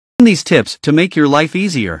These tips to make your life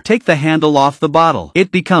easier. Take the handle off the bottle.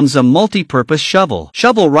 It becomes a multi-purpose shovel.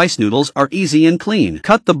 Shovel rice noodles are easy and clean.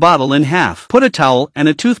 Cut the bottle in half. Put a towel and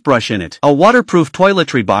a toothbrush in it. A waterproof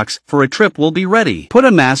toiletry box for a trip will be ready. Put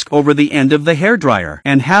a mask over the end of the hairdryer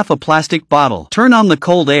and half a plastic bottle. Turn on the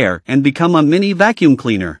cold air and become a mini vacuum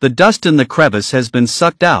cleaner. The dust in the crevice has been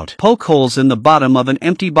sucked out. Poke holes in the bottom of an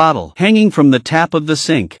empty bottle. Hanging from the tap of the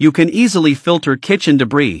sink, you can easily filter kitchen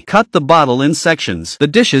debris. Cut the bottle in sections. The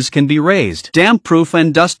dishes can be raised. Damp-proof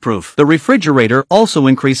and dust-proof. The refrigerator also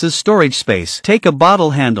increases storage space. Take a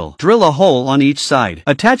bottle handle. Drill a hole on each side.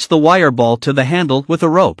 Attach the wire ball to the handle with a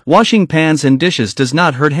rope. Washing pans and dishes does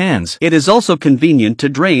not hurt hands. It is also convenient to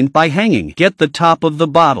drain by hanging. Get the top of the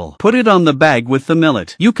bottle. Put it on the bag with the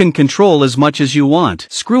millet. You can control as much as you want.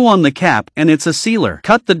 Screw on the cap and it's a sealer.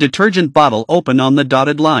 Cut the detergent bottle open on the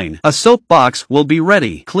dotted line. A soap box will be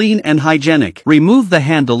ready. Clean and hygienic. Remove the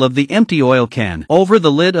handle of the empty oil can. Over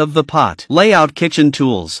the lid of the pot. Lay out kitchen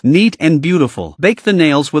tools. Neat and beautiful. Bake the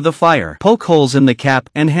nails with a fire. Poke holes in the cap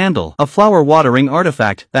and handle. A flower watering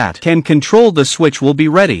artifact that can control the switch will be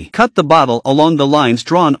ready. Cut the bottle along the lines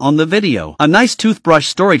drawn on the video. A nice toothbrush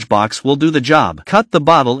storage box will do the job. Cut the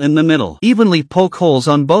bottle in the middle. Evenly poke holes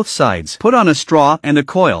on both sides. Put on a straw and a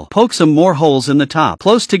coil. Poke some more holes in the top.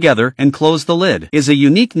 Close together and close the lid. Is a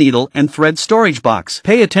unique needle and thread storage box.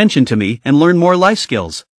 Pay attention to me and learn more life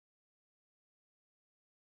skills.